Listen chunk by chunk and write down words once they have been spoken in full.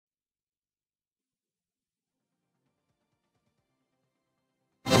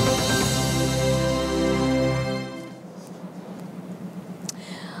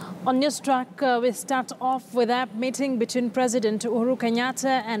On News Track, we start off with that meeting between President Uhuru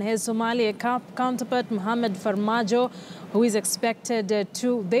Kenyatta and his Somalia counterpart Mohammed Farmajo, who is expected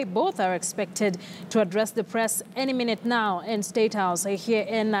they both are expected to address the press any minute now in State House here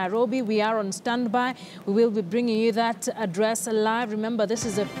in Nairobi. We are on standby. We will be bringing you that address live. Remember, this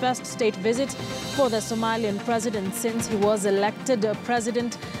is the first state visit for the Somalian president since he was elected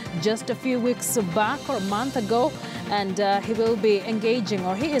president just a few weeks back or a month ago. And he will be engaging,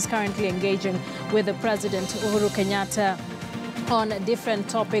 or he is currently engaging with the President Uhuru Kenyatta on different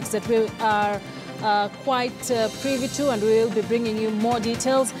topics that we are quite privy to, and we will be bringing you more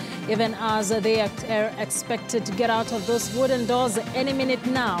details, even as they are expected to get out of those wooden doors any minute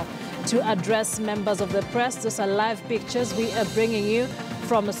now to address members of the press. Those are live pictures we are bringing you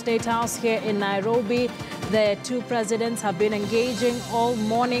from the State House here in Nairobi. The two presidents have been engaging all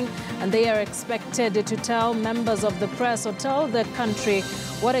morning, and they are expected to tell members of the press or tell the country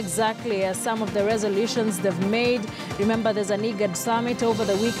what exactly are some of the resolutions they've made. Remember, there's an IGAD summit over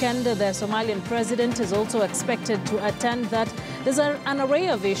the weekend. The Somalian president is also expected to attend that. There's an array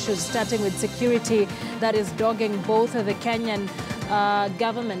of issues, starting with security, that is dogging both the Kenyan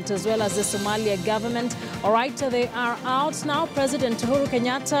government as well as the Somalia government. All right, they are out now. President Uhuru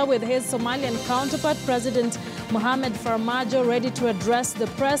Kenyatta with his Somalian counterpart, President Mohammed Farmajo, ready to address the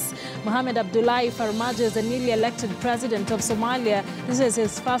press. Mohammed Abdullahi Farmajo is the newly elected president of Somalia. This is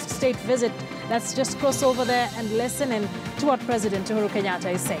his first state visit. Let's just cross over there and listen in to what President Uhuru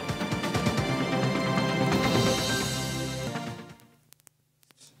Kenyatta is saying.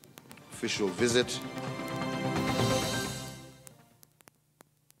 Official visit.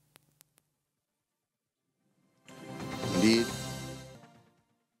 Indeed.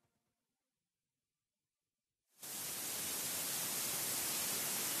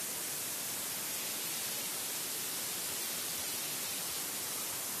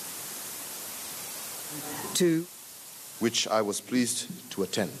 Which I was pleased to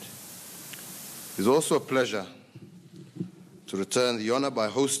attend. It is also a pleasure to return the honor by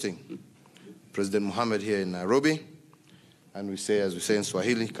hosting President Mohammed here in Nairobi. And we say, as we say in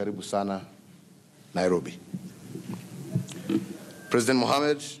Swahili, karibu sana, Nairobi. President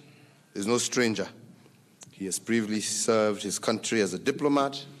Mohammed is no stranger. He has previously served his country as a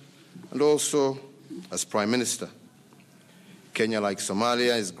diplomat and also as Prime Minister. Kenya, like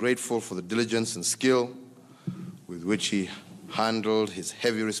Somalia, is grateful for the diligence and skill with which he handled his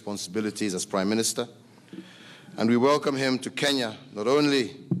heavy responsibilities as Prime Minister. And we welcome him to Kenya not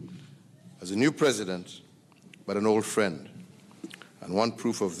only as a new president, but an old friend. And one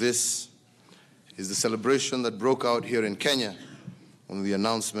proof of this is the celebration that broke out here in Kenya on the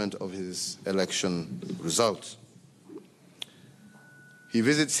announcement of his election results. He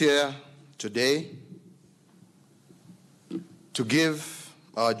visits here today to give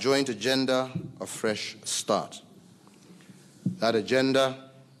our joint agenda a fresh start. That agenda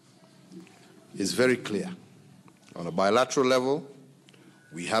is very clear. On a bilateral level,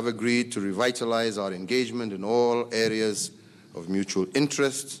 we have agreed to revitalize our engagement in all areas of mutual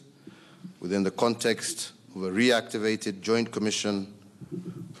interest within the context of a reactivated Joint Commission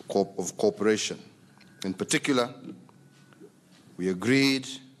of Cooperation. In particular, we agreed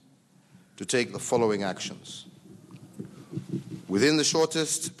to take the following actions. Within the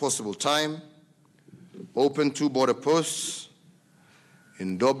shortest possible time, open 2 border posts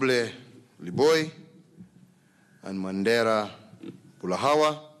in Doble Liboy and Mandera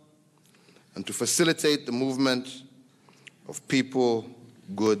Bulahawa, and to facilitate the movement of people,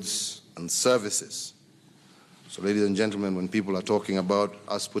 goods, and services. So, ladies and gentlemen, when people are talking about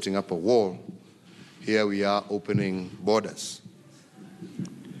us putting up a wall, here we are opening borders.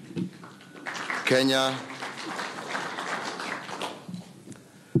 Kenya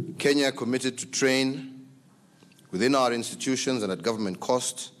committed to train within our institutions and at government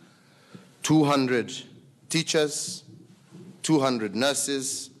cost 200 teachers, 200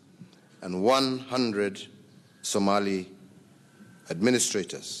 nurses, and 100 Somali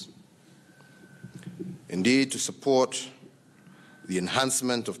administrators. Indeed, to support the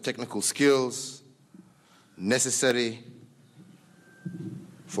enhancement of technical skills necessary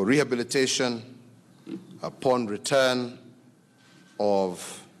for rehabilitation upon return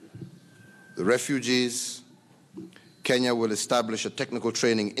of the refugees, Kenya will establish a technical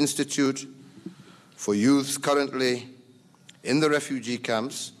training institute for youths currently in the refugee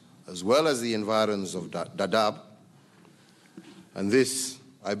camps, as well as the environs of Dadaab. And this,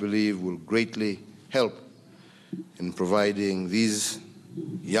 I believe, will greatly help in providing these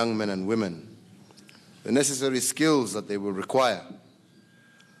young men and women the necessary skills that they will require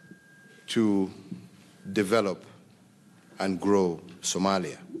to develop and grow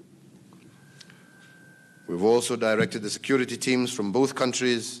Somalia. We've also directed the security teams from both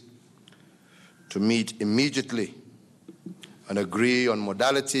countries to meet immediately and agree on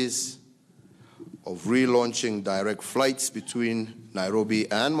modalities of relaunching direct flights between Nairobi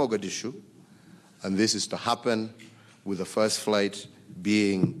and Mogadishu, and this is to happen with the first flight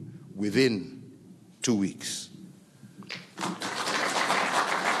being within 2 weeks.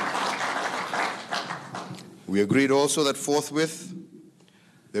 We agreed also that forthwith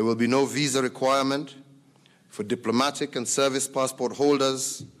there will be no visa requirement for diplomatic and service passport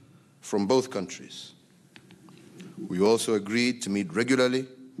holders from both countries. We also agreed to meet regularly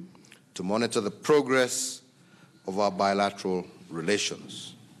to monitor the progress of our bilateral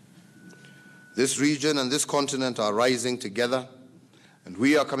relations. This region and this continent are rising together, and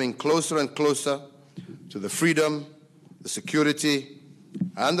we are coming closer and closer to the freedom, the security,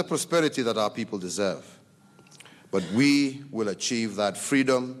 and the prosperity that our people deserve. But we will achieve that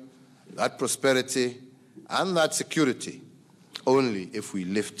freedom, that prosperity, and that security only if we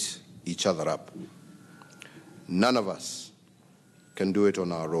lift each other up. None of us can do it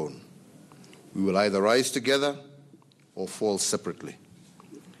on our own. We will either rise together or fall separately.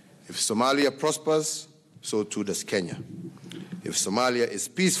 If Somalia prospers, so too does Kenya. If Somalia is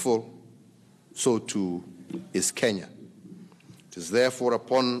peaceful, so too is Kenya. It is therefore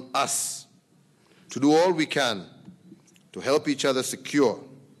upon us to do all we can to help each other secure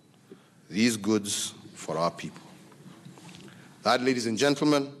these goods for our people. That, ladies and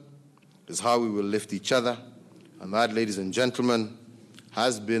gentlemen, is how we will lift each other, and that, ladies and gentlemen,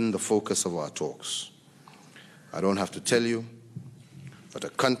 has been the focus of our talks. I don't have to tell you that a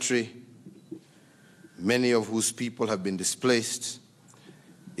country, many of whose people have been displaced,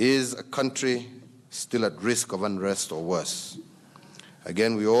 is a country still at risk of unrest or worse.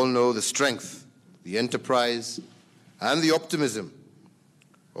 Again, we all know the strength, the enterprise, and the optimism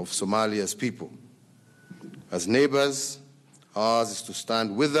of Somalia's people. As neighbors, ours is to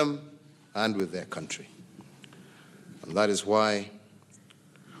stand with them and with their country. And that is why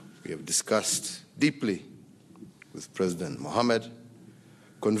we have discussed deeply with President Mohammed,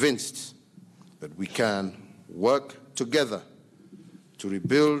 convinced that we can work together to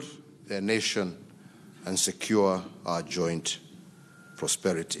rebuild their nation and secure our joint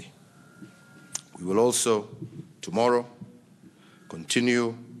prosperity. We will also, tomorrow,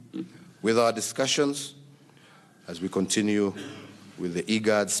 continue with our discussions as we continue with the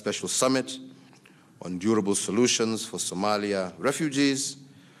IGAD Special Summit on durable solutions for Somalia refugees,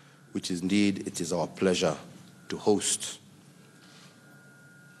 which indeed it is our pleasure to host.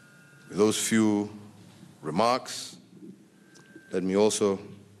 With those few remarks, let me also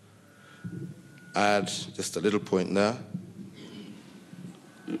add just a little point there,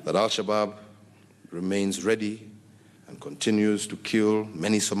 that Al-Shabaab remains ready and continues to kill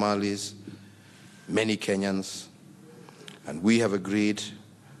many Somalis, many Kenyans, and we have agreed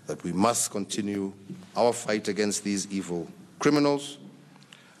that we must continue our fight against these evil criminals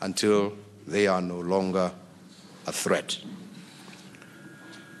until they are no longer a threat.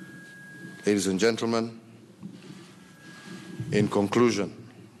 Ladies and gentlemen, in conclusion,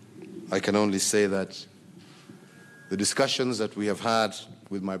 I can only say that the discussions that we have had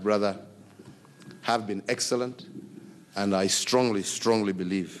with my brother have been excellent, and I strongly, strongly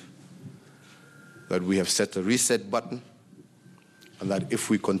believe that we have set a reset button, and that if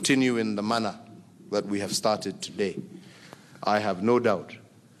we continue in the manner that we have started today, I have no doubt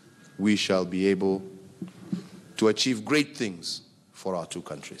we shall be able to achieve great things for our two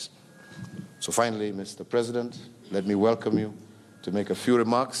countries. So finally, Mr. President, let me welcome you to make a few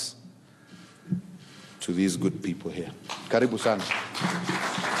remarks to these good people here. Karibu sana.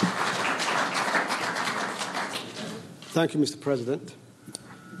 Thank you, Mr. President.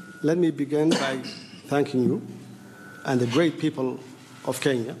 Let me begin by thanking you and the great people of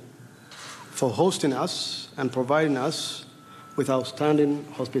Kenya for hosting us and providing us with outstanding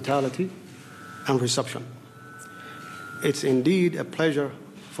hospitality and reception. It's indeed a pleasure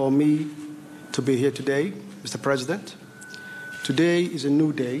for me to be here today, Mr. President. Today is a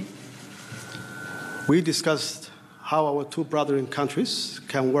new day. We discussed how our two brothering countries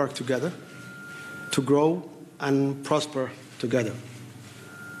can work together to grow and prosper together.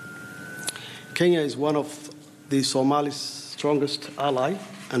 Kenya is one of the Somali's strongest ally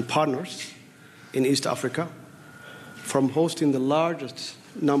and partners in East Africa, from hosting the largest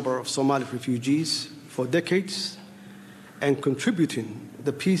number of Somali refugees for decades and contributing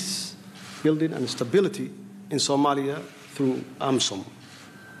the peace building and stability in Somalia through AMSOM.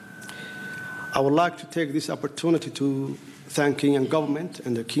 I would like to take this opportunity to thank Kenyan government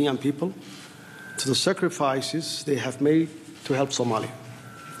and the Kenyan people for the sacrifices they have made to help Somalia.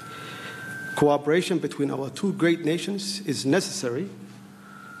 Cooperation between our two great nations is necessary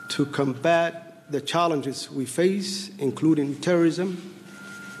to combat the challenges we face, including terrorism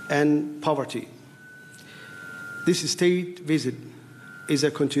and poverty. This state visit is a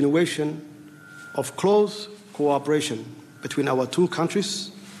continuation of close cooperation between our two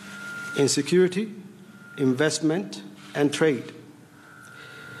countries in security, investment, and trade.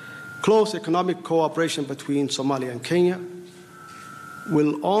 Close economic cooperation between Somalia and Kenya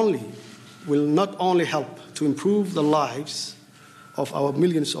will not only help to improve the lives of our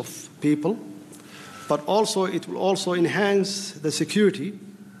millions of people, but it will also enhance the security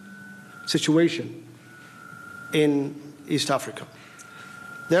situation in East Africa.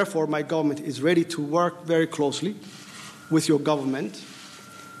 Therefore, my government is ready to work very closely with your government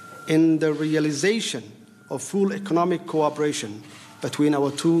in the realization of full economic cooperation between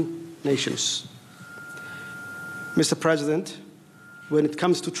our two nations. Mr. President, when it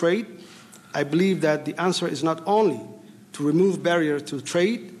comes to trade, I believe that the answer is not only to remove barriers to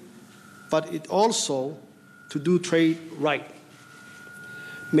trade, but it also to do trade right,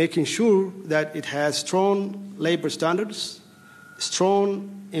 making sure that it has strong labor standards, strong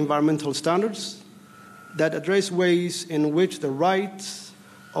environmental standards that address ways in which the rights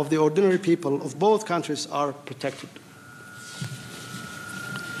of the ordinary people of both countries are protected.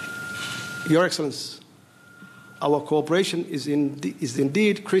 Your Excellency, our cooperation is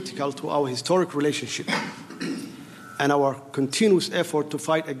indeed critical to our historic relationship and our continuous effort to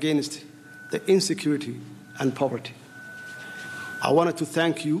fight against the insecurity and poverty. I wanted to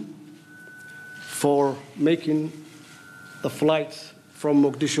thank you for making the flights from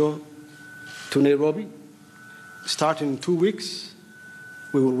Mogadishu to Nairobi, starting in 2 weeks.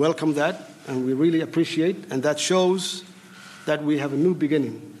 We will welcome that, and we really appreciate, and that shows that we have a new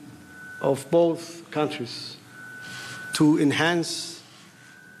beginning of both countries to enhance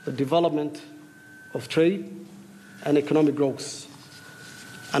the development of trade and economic growth.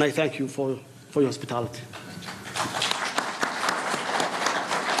 And I thank you for your hospitality.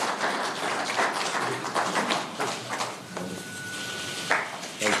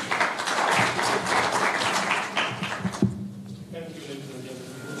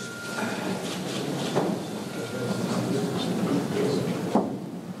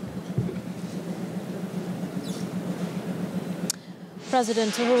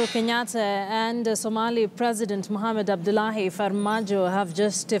 President Uhuru Kenyatta and Somali President Mohamed Abdullahi Farmajo have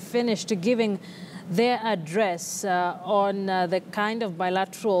just finished giving their address on the kind of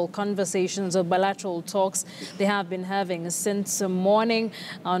bilateral conversations or bilateral talks they have been having since morning.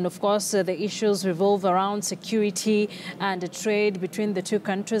 And of course, the issues revolve around security and trade between the two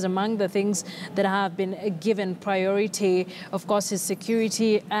countries. Among the things that have been given priority, of course, is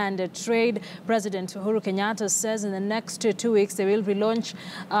security and trade. President Uhuru Kenyatta says in the next 2 weeks they will relaunch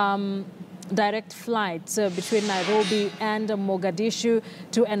direct flights between Nairobi and Mogadishu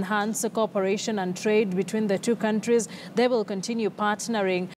to enhance cooperation and trade between the two countries. They will continue partnering